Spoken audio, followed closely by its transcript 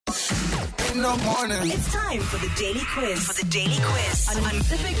in the morning. It's time for the Daily Quiz. On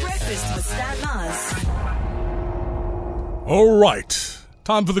Pacific Breakfast with Stan Mars. All right.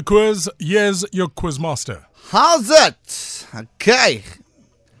 Time for the quiz. Here's your quiz master. How's it? Okay.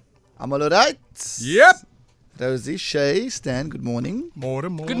 I'm all right? Yep. Rosie, Shay, Stan, good morning.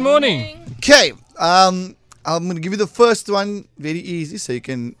 Good morning. Okay. I'm going to give you the first one very easy so you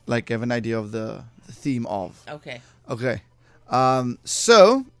can have an idea of the theme of. Okay. Okay.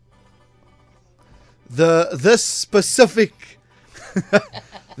 So this specific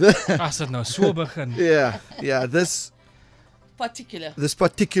As dit nou so begin. this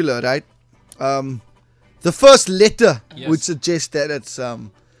Particular, right? The first letter Yes. would suggest that it's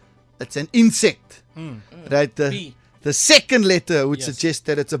an insect. Right? B. The second letter would Yes. suggest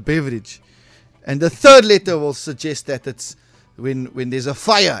that it's a beverage. And the third letter will suggest that it's when there's a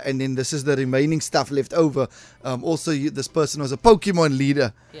fire, and then this is the remaining stuff left over. Also, this person was a Pokemon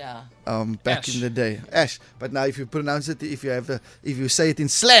leader Yeah. back Ash. in the day. Ash. But now if you pronounce it, if you say it in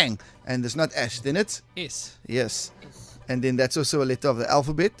slang and it's not Ash, then it's Yes. yes. And then that's also a letter of the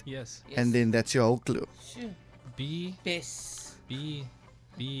alphabet. Yes. And then that's your whole clue. Sure. B, Best. B,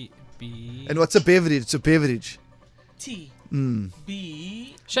 B, B. And what's a beverage? It's a beverage. T. Mm.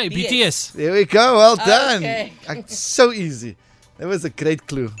 B. Shay, BS. BTS. There we go. Well done. Okay. So easy. That was a great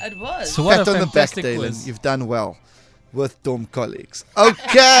clue. It was. So what Pat a on the back, fantastic Dalen. quiz. You've done well with Dom colleagues.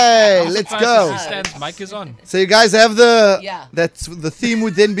 Okay, let's Surprised go. to see Stan's mic is on. So you guys have the Yeah. that's the theme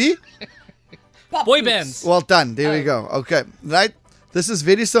would then be Pop Boy groups. bands. well done. There we go. Okay, right. This is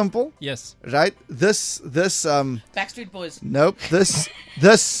very simple, Yes. right? This Backstreet Boys. nope.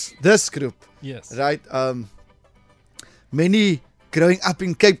 This group, Yes. right? Many growing up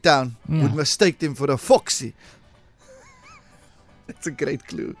in Cape Town would mistake them for a foxy. That's a great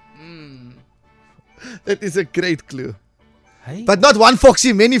clue. That is a great clue. Hey. But not one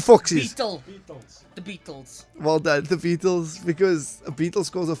foxy, many foxes. Beatles. The Beatles. Well done, the Beatles, because a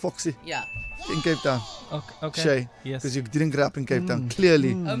Beatles calls a foxy Yeah. in Cape Town. Okay. Shay, Yes. because you didn't grow up in Cape Town,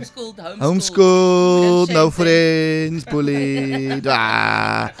 clearly. Homeschooled. Homeschooled, Shame no thing. friends, bullied.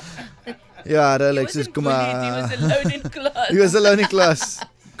 Yeah, He relax, wasn't come bullied, he on. was alone in class. He was alone in class. I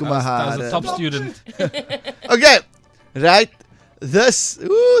Come was on. a top student. Okay, right. This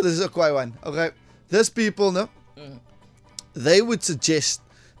is a quiet one. Okay, this people, no, they would suggest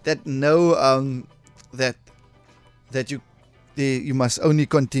that that you must only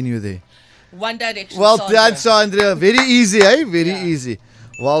continue there. One Direction. Well Sandra. done, Sandra. Very easy, eh? Very Yeah. easy.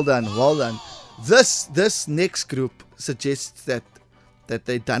 Well done, well done. This next group suggests that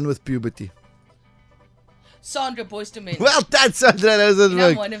they're done with puberty. Sandra, Boys to Men. Well done, Sandra. That doesn't And I'm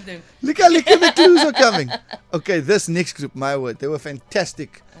work. one of them. Look how the clues are coming. Okay, this next group, my word, they were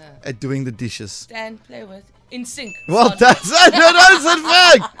fantastic at doing the dishes. Stand, play with. In sync. Well Sandra. done, Sandra. That's in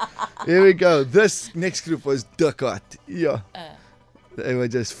fact. Here we go. This next group was duck hot. Yeah. They were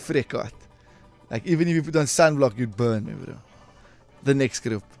just freak hot. Like even if you put on sunblock, you'd burn, bro. The next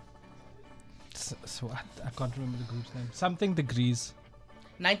group. So I can't remember the group's name. Something degrees.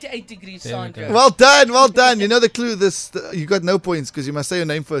 98 degrees, There we Sandra. go. Well done, well done. You know the clue. You got no points because you must say your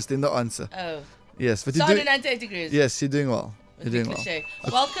name first, then the answer. Oh. Yes, but you Sandra, do. 98 degrees. Yes, you're doing well. With You're doing the well. cliche.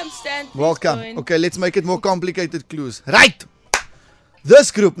 Welcome, Stan. Please Welcome. join. Okay, let's make it more complicated clues. Right. This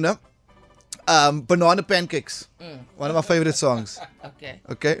group, no. Banana Pancakes. One of my favorite songs. Okay.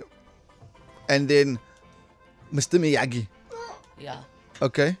 Okay. And then Mr. Miyagi. Yeah.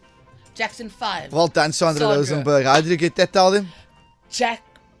 Okay. Jackson 5. Well done, Sandra Sandra. Rosenberg. How did you get that, tell them? Jack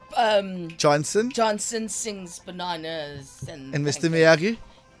Johnson Johnson sings bananas. and Mr. pancakes Miyagi.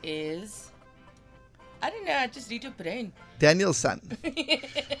 is... I don't know, I just read your brain. Daniel's son.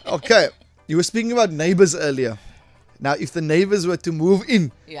 Okay. You were speaking about neighbors earlier. Now, if the neighbors were to move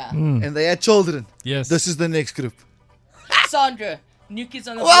in Yeah. and they had children, Yes. this is the next group. Sandra, New Kids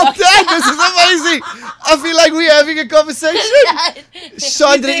on the Well Block. done. This is amazing. I feel like we're having a conversation.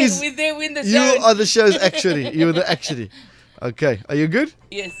 Sandra we're there, is- We're there, we're in the You zone. are the show's actually. You're the actually. Okay. Are you good?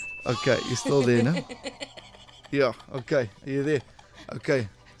 Yes. Okay. You're still there, no? Yeah. Okay. Are you there? Okay.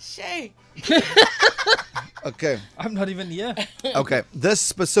 Shay. Okay. I'm not even here. Okay. This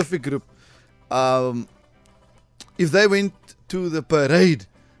specific group, if they went to the parade,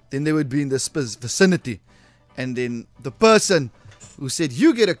 then they would be in this vicinity. And then the person who said,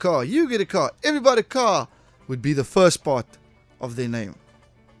 you get a car, everybody a car, would be the first part of their name.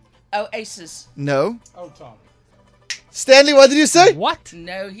 Oasis. No. Oh, Tom. Stanley, what did you say? What?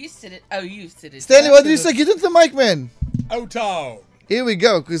 No, he said it. Oh, you said it. Stanley, what did you say? Get into the mic, man. Oh, Tom. Here we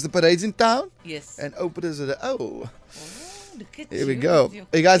go, because the parade's in town. Yes. And openers are the Oh, look at Here we you go. with your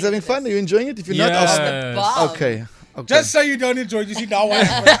Are you guys having clearness. fun? Are you enjoying it? If you're not, Yeah. I'll The bomb. Okay. Okay. Just say you don't enjoy it. You see now what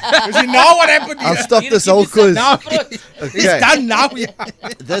happened. You see now what happened I'll here. stop this whole quiz. Now Okay. it's done now.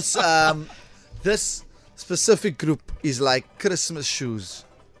 This specific group is like Christmas shoes.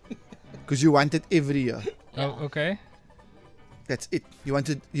 Because you want it every year. Oh, okay. That's it. You want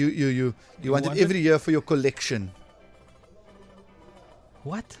it you want want it every year for your collection.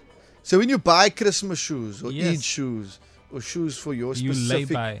 What? So when you buy Christmas shoes or Yes. Eid shoes or shoes for your You specific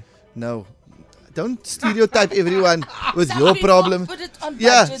lay by. No. Don't stereotype everyone with Some your people problem. Put it on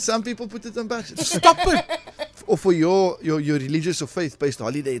Yeah, budget. some people put it on budget. Stop it. Or for your religious or faith-based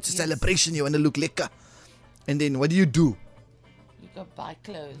holiday, it's a celebration. You want to look lekker. And then what do? You go buy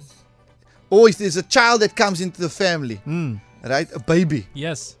clothes. Or if there's a child that comes into the family, right? A baby,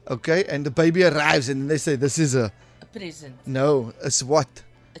 Yes. okay? And the baby arrives and they say, this is A present. no, it's what?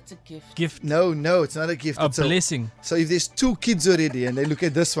 It's a gift. Gift. No, it's not a gift. A It's blessing. so if there's 2 kids already and they look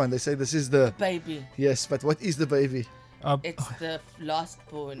at this one, they say, this is the, Baby. yes, but what is the baby? It's the last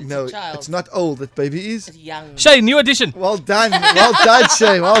born. It's No, a child. it's not old, that baby is. It's young. Shay, new edition. Well done,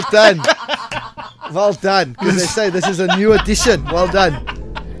 Shay, well done. Well done, because they say this is a new edition. Well done.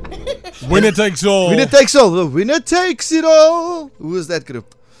 Winner takes all. Winner takes all. The winner takes it all. Who is that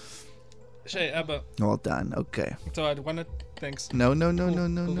group? Shay, Abba. Well done. Okay. So I wanted. Thanks. No.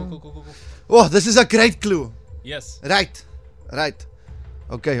 Go. Oh, this is a great clue. Yes. Right.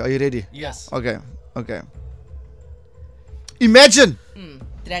 Okay, are you ready? Yes. Okay. Imagine.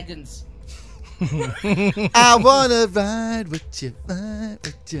 Dragons. I wanna ride with you.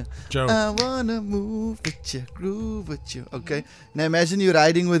 Joe. I wanna move with you, groove with you. Okay. Now imagine you're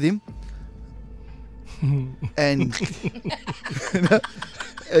riding with him. and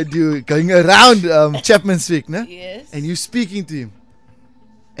and you going around Chapman's Week, no? Yes. And you speaking to him,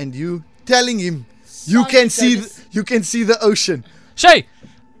 and you telling him you can see the ocean. Shay.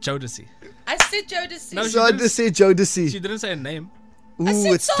 Jodeci. I said Jodeci. No, So I just say Jodeci. She didn't say a name. I Ooh,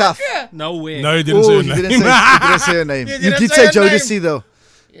 said it's tough. Sandra. No way. No, you didn't say Oh, your you name. didn't say her name. You You didn't did say say her Jodeci name. though,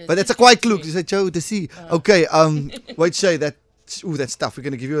 Yes, but that's a it's quite Jodeci. clue. You said Jodeci. Okay. Wait, Shay. That's tough. We're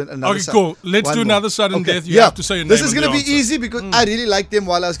gonna give you another. Okay, cool. Let's one do more. another sudden Okay. death. You have to say your name. This is and gonna the be answer. easy because I really liked them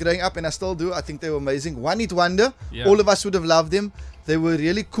while I was growing up, and I still do. I think they were amazing. One Hit Wonder. Yeah. All of us would have loved them. They were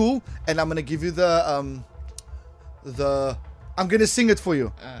really cool, and I'm gonna give you the. I'm gonna sing it for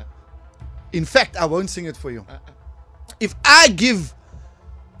you. In fact, I won't sing it for you. If I give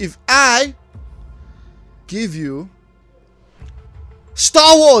you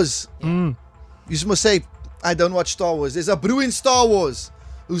Star Wars, you must say, I don't watch Star Wars. There's a brew in Star Wars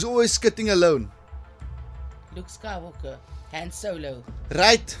who's always skitting alone. Luke Skywalker. Han Solo.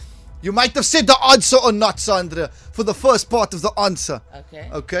 Right? You might have said the answer or not, Sandra, for the first part of the answer. Okay.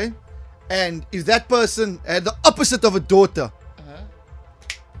 Okay? And if that person had the opposite of a daughter,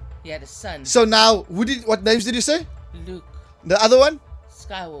 He had a son. so now, what names did you say? Luke The other one?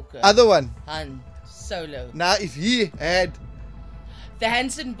 Skywalker. Other one. Han Solo. Now, if he had, The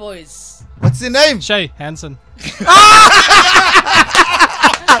Hanson boys. what's their name? Shay Hansen.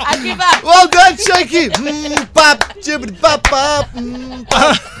 I give up. Well done, Shaky. Pop, jibbity, pop, pop.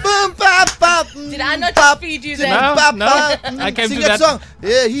 Pop, boom, pop, pop. Did I not just feed you that? No, I came Sing to that. song.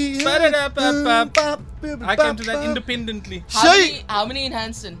 Yeah, he. Ba-da-da-ba-ba. I came to that independently. How many in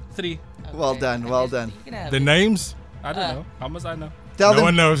Hanson? 3. Well done, well done. You can have The it. names? I don't know. How must I know? Tell No them.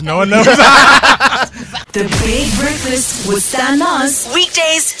 one knows. No one knows. The Big Breakfast with Stan Mars.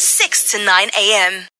 Weekdays 6 to 9 a.m.